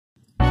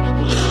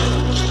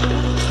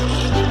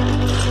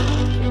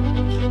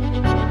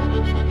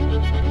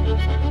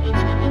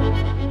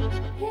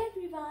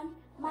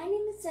My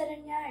name is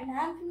Saranya and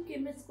I am from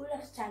Cambridge School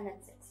of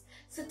Statistics.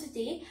 So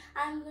today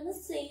I am going to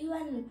say you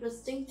an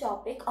interesting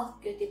topic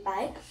of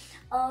QtPi.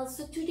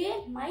 So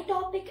today my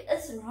topic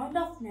is round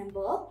of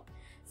number.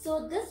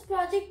 So this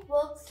project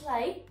works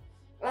like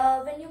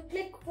when you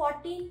click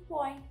 14.9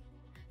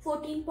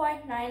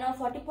 or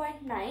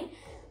 40.9,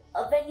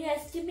 when you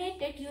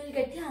estimate it, you will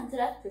get the answer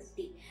as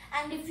 50.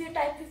 And if you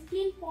type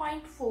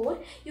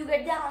 15.4, you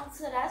get the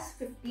answer as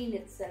 15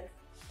 itself.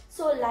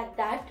 So like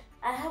that,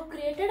 I have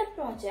created a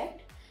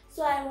project.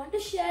 So I want to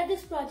share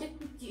this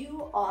project with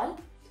you all.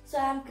 So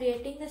I am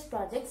creating this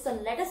project. So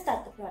let us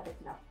start the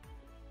project now.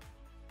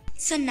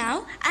 So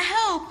now I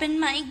have opened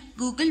my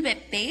Google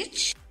web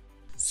page.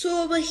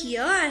 So over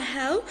here I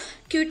have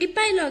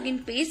QtPi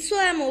login page, so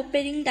I am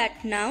opening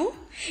that now.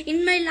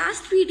 In my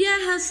last video I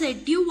have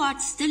said you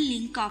what's the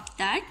link of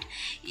that.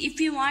 If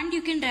you want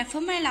you can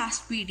refer my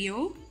last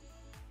video.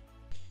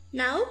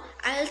 Now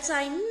I'll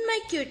sign in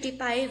my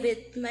QtPi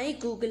with my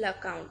Google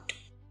account.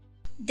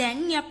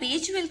 Then your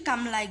page will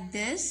come like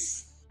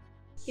this.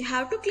 You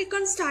have to click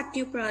on start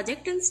new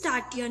project and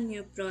start your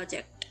new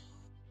project.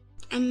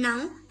 And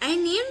now I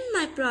named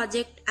my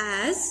project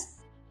as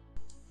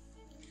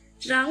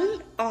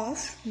round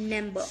of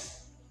number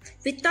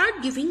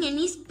without giving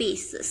any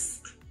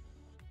spaces.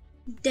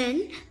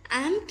 Then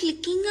I am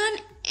clicking on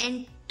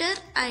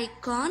enter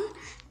icon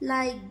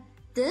like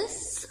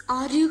this,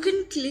 or you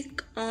can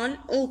click on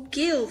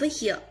OK over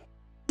here.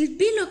 It will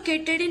be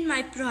located in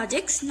my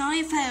projects. Now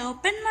if I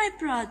open my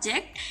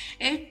project,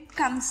 it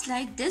comes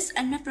like this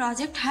and my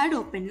project had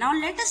opened. Now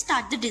let us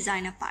start the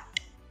designer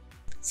part.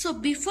 So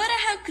before I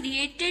have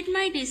created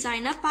my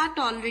designer part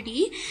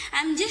already, I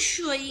am just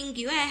showing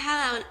you I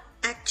have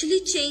actually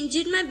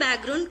changed my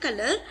background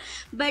color,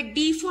 but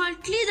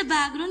defaultly the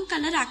background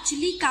color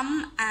actually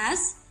come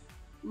as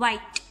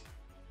white.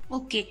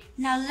 Okay,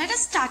 now let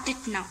us start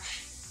it now.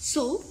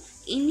 So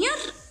in your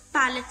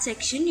palette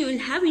section you will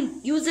have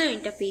user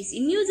interface.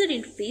 In user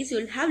interface you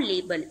will have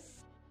label.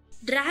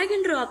 Drag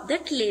and drop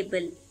that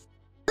label.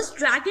 Just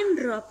drag and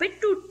drop it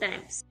 2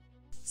 times.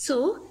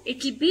 So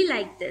it will be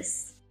like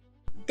this.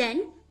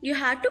 Then you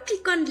have to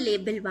click on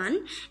label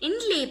 1. In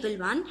label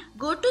 1,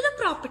 go to the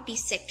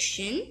properties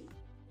section.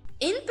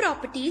 In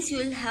properties, you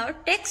will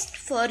have text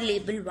for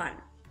label 1.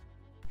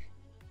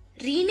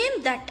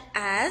 Rename that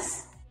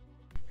as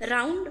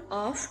round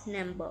of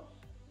number.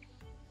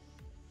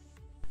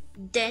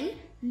 Then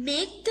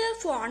make the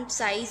font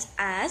size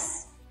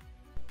as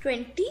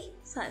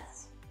 25.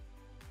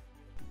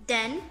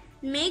 Then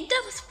make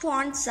the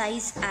font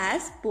size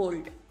as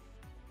bold.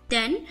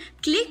 Then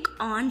click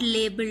on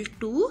label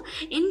 2.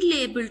 In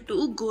label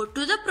 2, go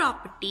to the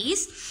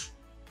properties.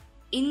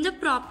 In the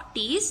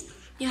properties,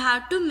 you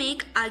have to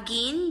make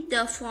again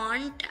the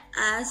font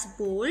as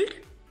bold.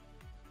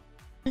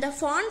 The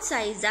font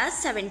size as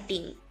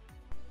 17.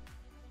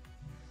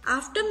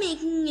 After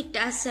making it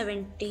as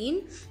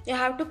 17, you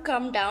have to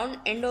come down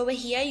and over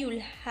here you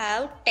will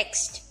have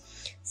text.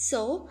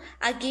 So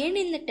again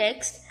in the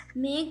text,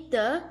 make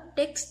the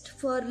text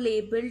for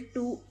label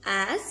 2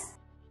 as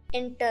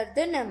enter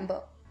the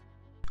number.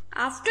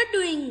 After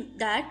doing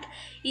that,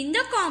 in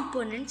the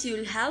components you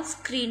will have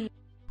screen.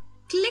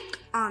 Click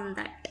on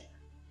that.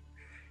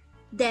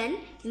 Then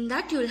in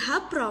that you will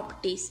have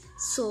properties.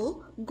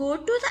 So go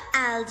to the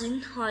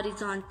algin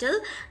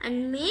horizontal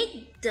and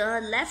make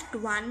the left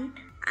one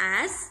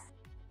as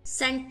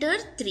center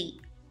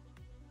 3.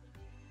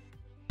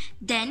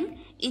 Then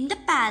in the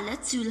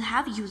palettes you will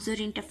have user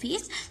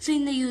interface. So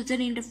in the user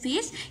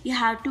interface you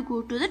have to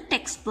go to the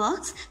text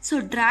box. So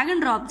drag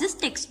and drop this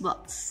text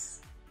box.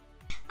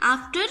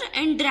 After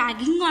and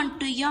dragging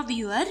onto your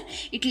viewer,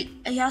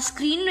 your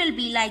screen will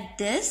be like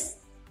this.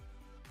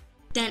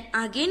 Then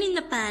again in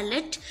the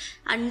palette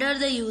under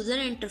the user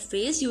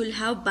interface you will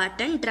have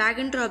button. Drag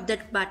and drop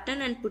that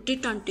button and put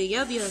it onto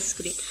your viewer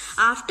screen.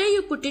 After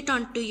you put it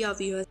onto your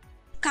viewer,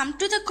 come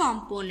to the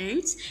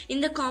components.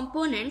 In the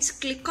components,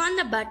 click on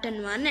the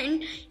button 1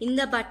 and in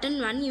the button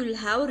 1 you will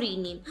have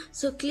rename.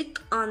 So click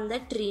on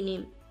that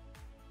rename.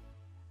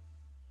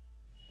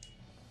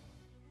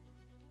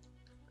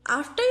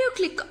 After you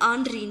click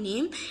on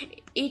rename,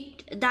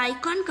 the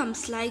icon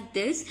comes like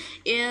this,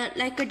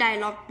 like a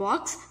dialog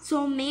box.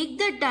 So make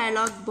the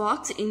dialog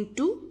box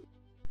into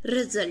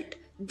result.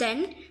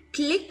 Then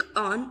click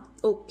on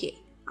OK.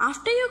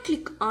 After you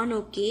click on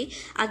OK,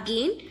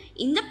 again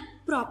in the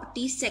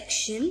properties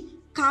section,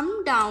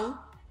 come down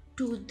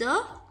to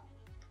the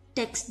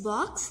text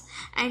box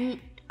and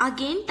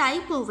again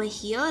type over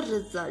here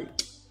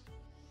result.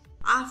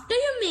 After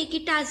you make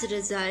it as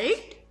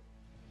result,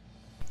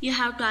 you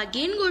have to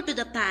again go to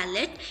the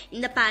palette.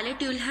 In the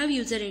palette you will have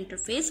user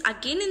interface.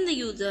 Again in the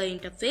user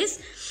interface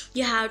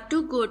you have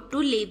to go to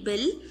label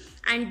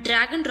and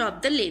drag and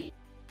drop the label.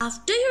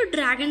 After you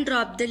drag and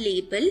drop the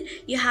label,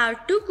 you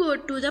have to go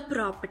to the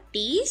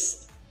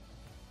properties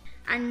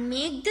and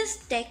make this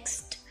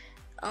text.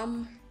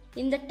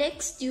 In the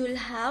text you will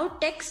have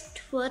text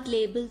for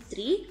label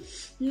 3.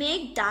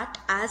 Make that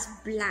as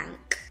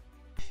blank.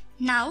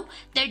 Now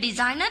the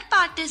designer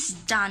part is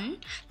done.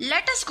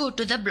 Let us go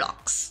to the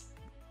blocks.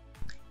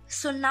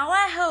 So now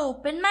I have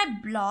opened my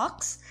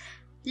blocks.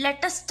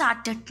 Let us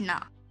start it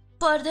now.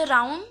 For the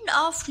round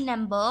of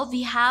number,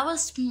 we have a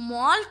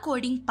small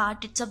coding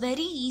part. It's a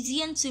very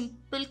easy and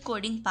simple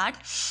coding part.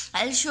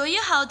 I'll show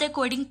you how the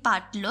coding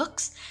part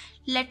looks.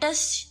 Let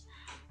us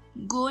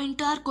go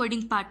into our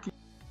coding part.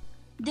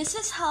 This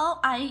is how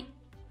I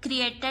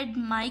created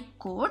my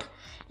code.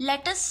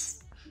 Let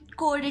us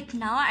code it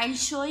now. I'll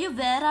show you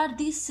where are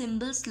these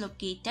symbols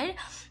located.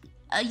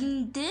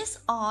 In this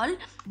all,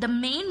 the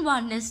main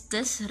one is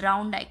this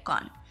round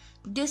icon.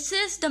 This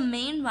is the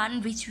main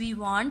one which we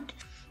want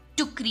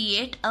to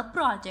create a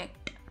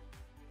project.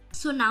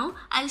 So now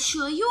I'll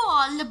show you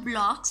all the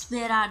blocks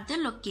where are they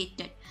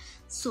located.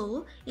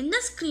 So in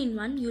the screen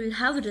one you will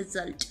have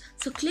result.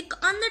 So click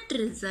on that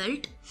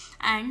result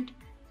and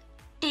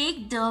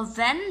take the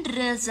when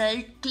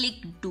result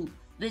click do,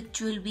 which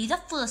will be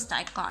the first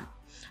icon.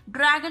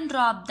 Drag and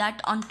drop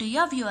that onto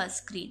your viewer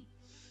screen.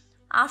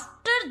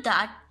 After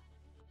that,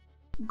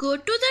 go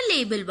to the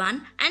label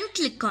one and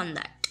click on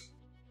that.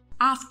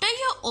 After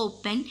you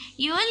open,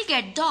 you will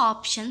get the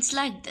options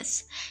like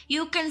this.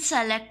 You can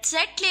select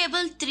set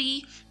label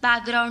 3,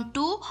 background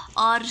 2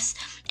 or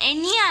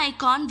any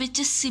icon which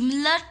is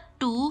similar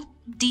to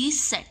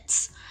these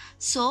sets.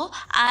 So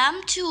I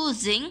am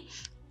choosing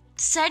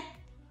set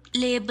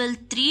label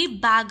 3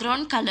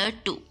 background color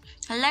 2.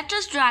 Let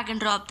us drag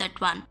and drop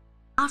that one.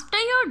 After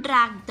you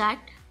drag that,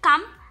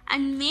 come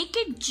and make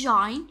it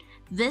join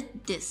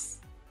with this.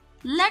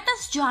 Let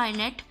us join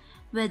it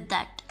with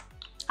that.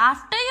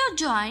 After you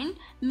join,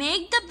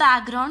 make the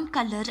background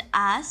color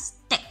as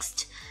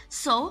text.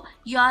 So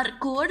your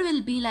code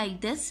will be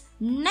like this.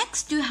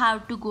 Next you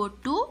have to go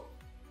to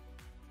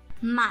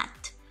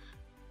math.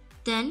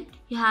 Then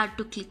you have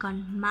to click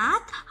on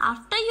math.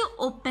 After you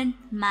open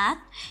math,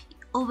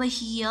 over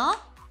here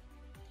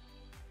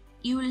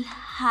you will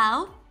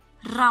have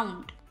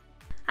round.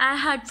 I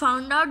had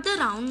found out the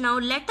round. Now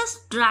let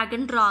us drag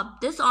and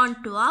drop this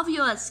onto our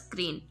viewer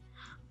screen.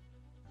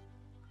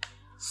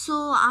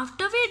 So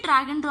after we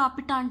drag and drop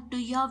it onto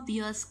your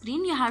viewer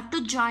screen, you have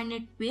to join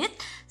it with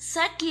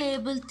set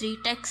label 3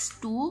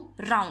 text to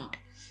round.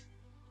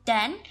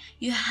 Then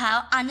you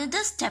have another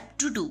step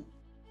to do.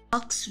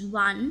 Box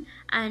 1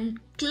 and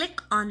click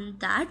on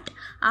that.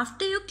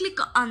 After you click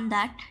on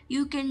that,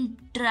 you can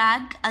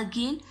drag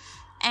again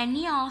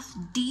any of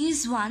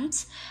these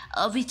ones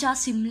which are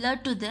similar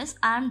to this.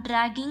 I am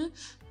dragging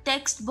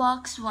text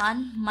box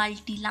 1,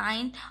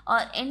 multi-line or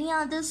any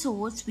other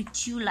source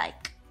which you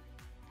like.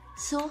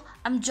 So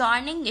I'm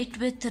joining it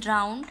with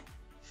round.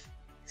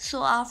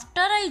 So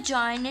after I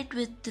join it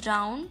with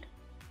round,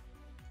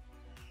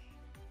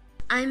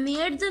 I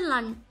made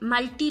the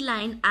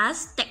multi-line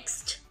as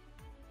text.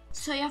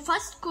 So your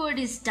first code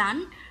is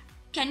done.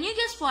 Can you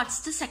guess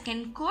what's the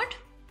second code?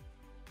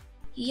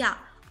 Yeah,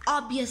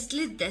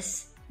 obviously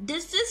this.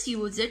 This is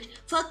used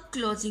for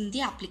closing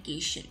the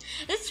application.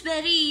 It's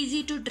very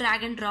easy to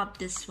drag and drop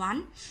this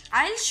one.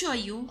 I'll show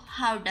you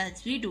how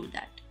does we do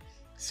that.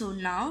 So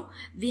now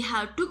we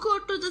have to go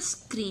to the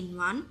screen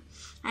one,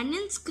 and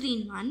in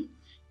screen one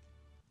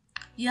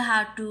you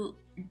have to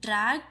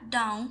drag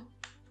down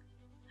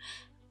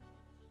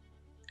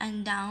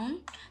and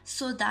down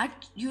so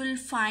that you will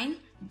find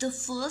the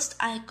first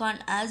icon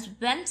as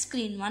when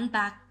screen one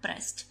back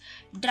pressed.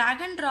 Drag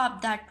and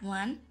drop that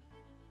one.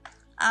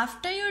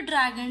 After you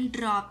drag and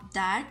drop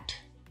that,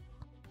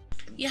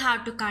 you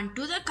have to come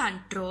to the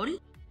control.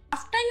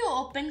 After you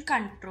open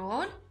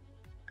control,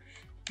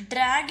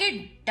 drag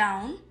it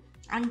down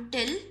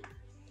until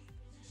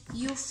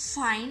you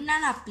find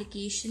an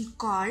application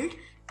called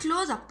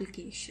close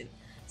application.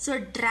 So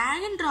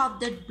drag and drop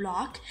that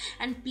block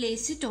and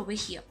place it over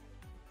here.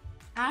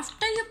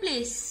 After you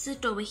place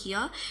it over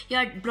here,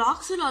 your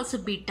blocks will also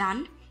be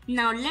done.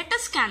 Now let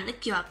us scan the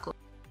QR code.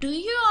 Do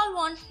you all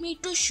want me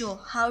to show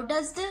how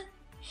does the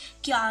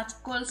QR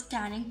code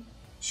scanning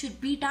should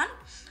be done?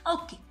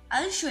 Okay,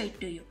 I'll show it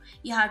to you.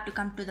 You have to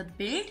come to the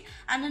build,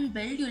 and in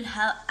build you'll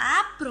have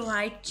app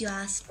provide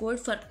QR code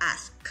for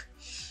ask.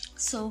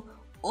 So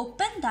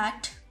open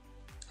that.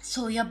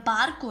 So your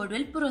barcode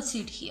will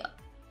proceed here.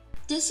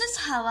 This is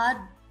how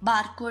our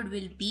barcode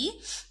will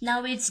be.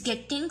 Now it's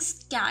getting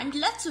scanned.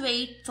 Let's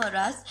wait for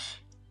us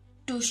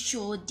to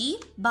show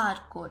the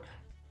barcode.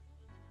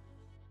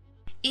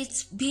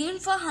 It's been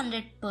for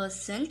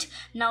 100%.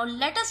 Now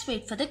let us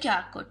wait for the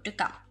QR code to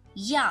come.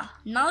 Yeah,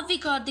 now we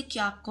got the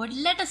QR code.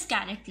 Let us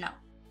scan it now.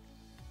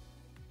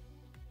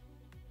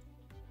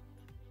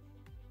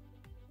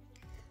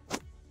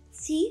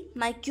 See,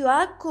 my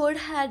QR code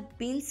had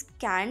been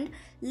scanned.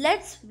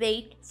 Let's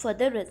wait for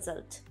the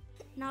result.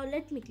 Now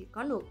let me click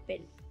on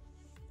open.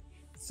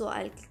 So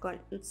I'll click on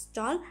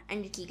install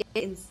and it will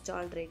get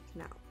installed right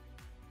now.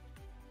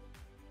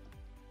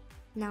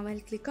 Now I'll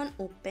click on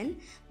open.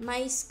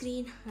 My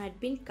screen had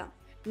been come.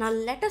 Now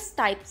let us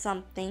type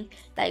something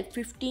like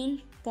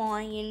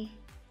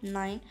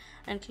 15.9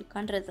 and click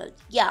on result.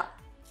 Yeah,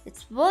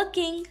 it's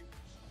working.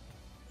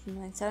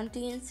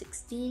 17,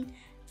 16.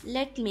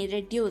 Let me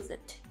reduce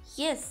it.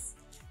 Yes,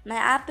 my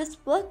app is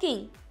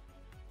working.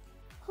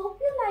 Hope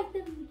you like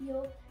the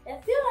video.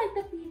 If you like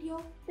the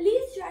video,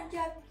 please join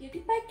our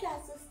QtPi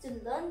classes to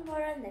learn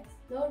more and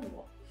explore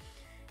more.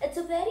 It's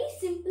a very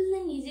simple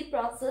and easy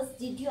process.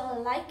 Did you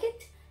all like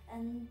it?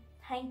 And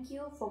thank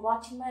you for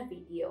watching my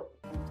video.